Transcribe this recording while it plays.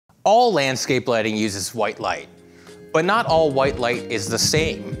All landscape lighting uses white light, but not all white light is the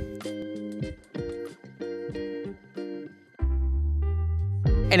same.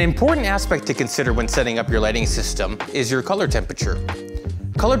 An important aspect to consider when setting up your lighting system is your color temperature.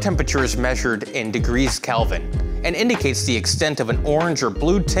 Color temperature is measured in degrees Kelvin and indicates the extent of an orange or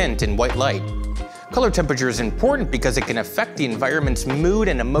blue tint in white light. Color temperature is important because it can affect the environment's mood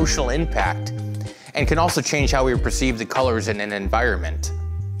and emotional impact, and can also change how we perceive the colors in an environment.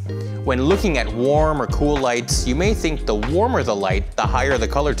 When looking at warm or cool lights, you may think the warmer the light, the higher the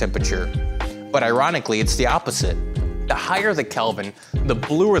color temperature. But ironically, it's the opposite. The higher the Kelvin, the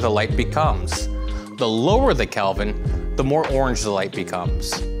bluer the light becomes. The lower the Kelvin, the more orange the light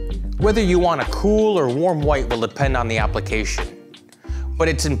becomes. Whether you want a cool or warm white will depend on the application. But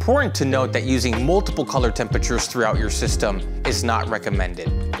it's important to note that using multiple color temperatures throughout your system is not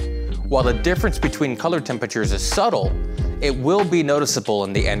recommended. While the difference between color temperatures is subtle, it will be noticeable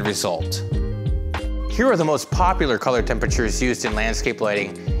in the end result. Here are the most popular color temperatures used in landscape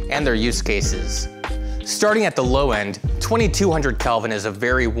lighting and their use cases. Starting at the low end, 2200 Kelvin is a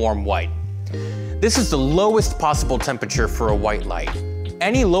very warm white. This is the lowest possible temperature for a white light.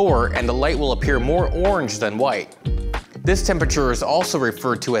 Any lower and the light will appear more orange than white. This temperature is also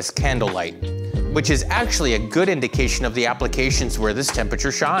referred to as candlelight, which is actually a good indication of the applications where this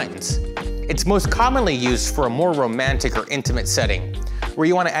temperature shines. It's most commonly used for a more romantic or intimate setting, where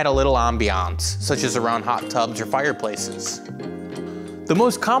you want to add a little ambiance, such as around hot tubs or fireplaces. The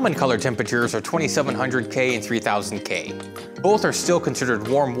most common color temperatures are 2700K and 3000K. Both are still considered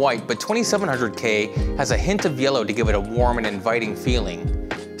warm white, but 2700K has a hint of yellow to give it a warm and inviting feeling.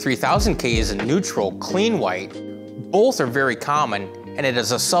 3000K is a neutral, clean white. Both are very common, and it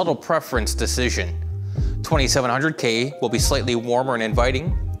is a subtle preference decision. 2700K will be slightly warmer and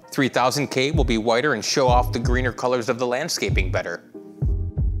inviting. 3000K will be whiter and show off the greener colors of the landscaping better.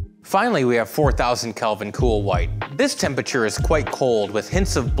 Finally, we have 4000 Kelvin cool white. This temperature is quite cold with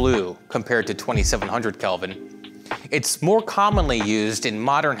hints of blue compared to 2700 Kelvin. It's more commonly used in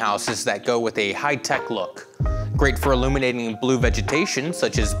modern houses that go with a high-tech look. Great for illuminating blue vegetation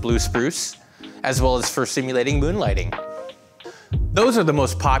such as blue spruce, as well as for simulating moonlighting. Those are the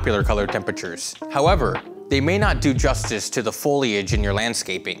most popular color temperatures. However, they may not do justice to the foliage in your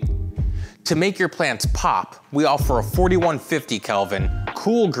landscaping. To make your plants pop, we offer a 4150 Kelvin,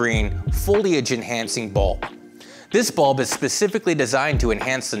 cool green, foliage enhancing bulb. This bulb is specifically designed to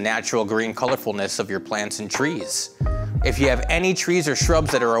enhance the natural green colorfulness of your plants and trees. If you have any trees or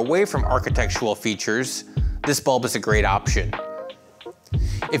shrubs that are away from architectural features, this bulb is a great option.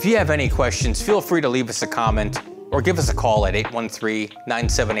 If you have any questions, feel free to leave us a comment or give us a call at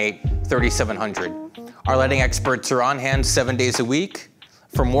 813-978-3700. Our lighting experts are on hand 7 days a week.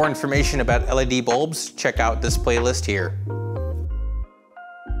 For more information about LED bulbs, check out this playlist here.